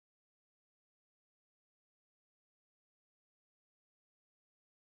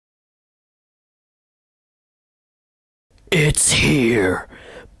It's here,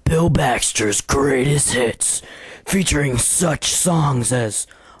 Bill Baxter's greatest hits, featuring such songs as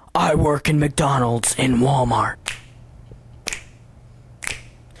I Work in McDonald's and Walmart.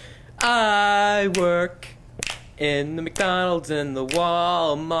 I work in the McDonald's and the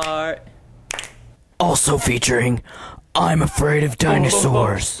Walmart. Also featuring I'm Afraid of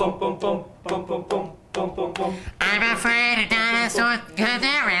Dinosaurs. I'm afraid of dinosaurs because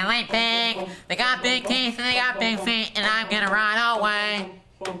they're really big. They got big teeth and they got big feet, and I'm gonna run away.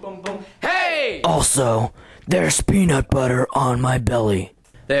 Hey! Also, there's peanut butter on my belly.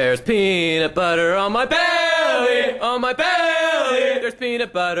 There's peanut butter on my belly, on my belly. There's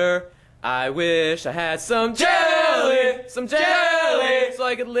peanut butter. I wish I had some jelly, so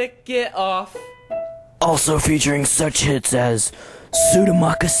I could lick it off. Also featuring such hits as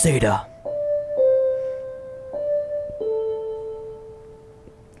Sudamakaseda.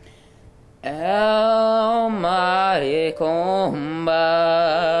 El maricomba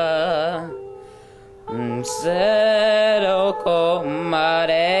Cero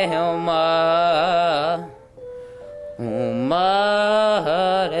comarema Umare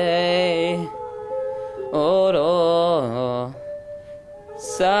Oro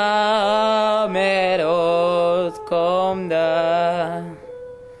Sameros comda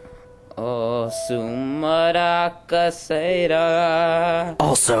O sumarakasera.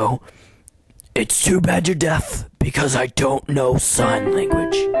 Also, it's too bad you're deaf because I don't know sign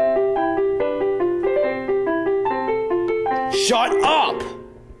language. Shut up!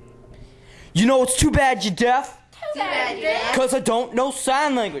 You know it's too bad you're deaf? Too bad you're deaf. Cause I don't know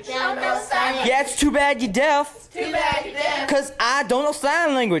sign language. Don't know sign language. Yeah, it's too bad you're deaf. Too bad you're deaf. Cause I don't know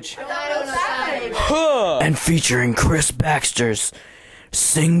sign language. Don't know sign language. Huh. And featuring Chris Baxter's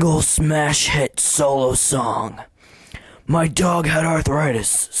single smash hit solo song. My dog had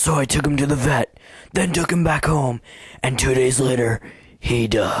arthritis, so I took him to the vet, then took him back home, and 2 days later, he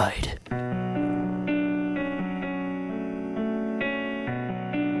died.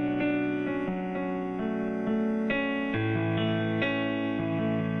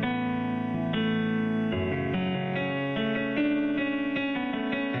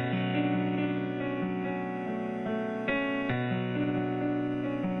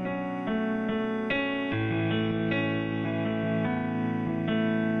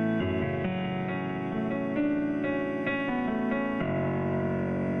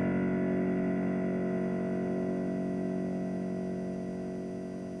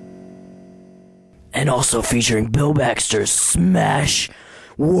 And also featuring Bill Baxter's smash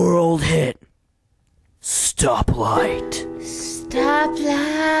world hit, Stoplight. Stoplight.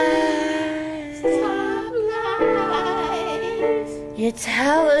 Stoplight. You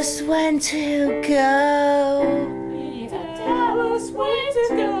tell us when to go. You tell us when to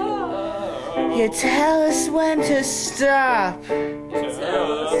go. You tell us when to stop.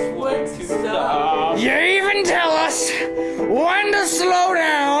 Tell us when to stop. You even tell us when to slow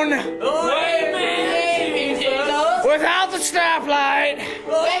down. Without the stoplight,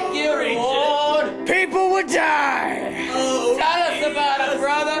 Thank you, Lord. people would die. Tell us about it,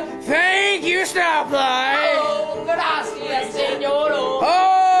 brother. Thank you, stoplight. Oh, gracias, señor.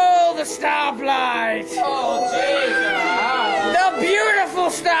 Oh, the stoplight. Oh, Jesus. The beautiful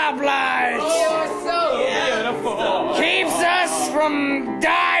stoplight. You're so beautiful. Keeps us from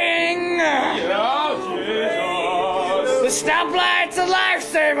dying. The stoplight's a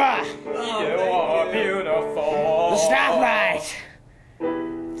lifesaver. You are beautiful. The stoplight.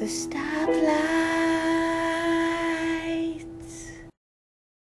 The stoplight.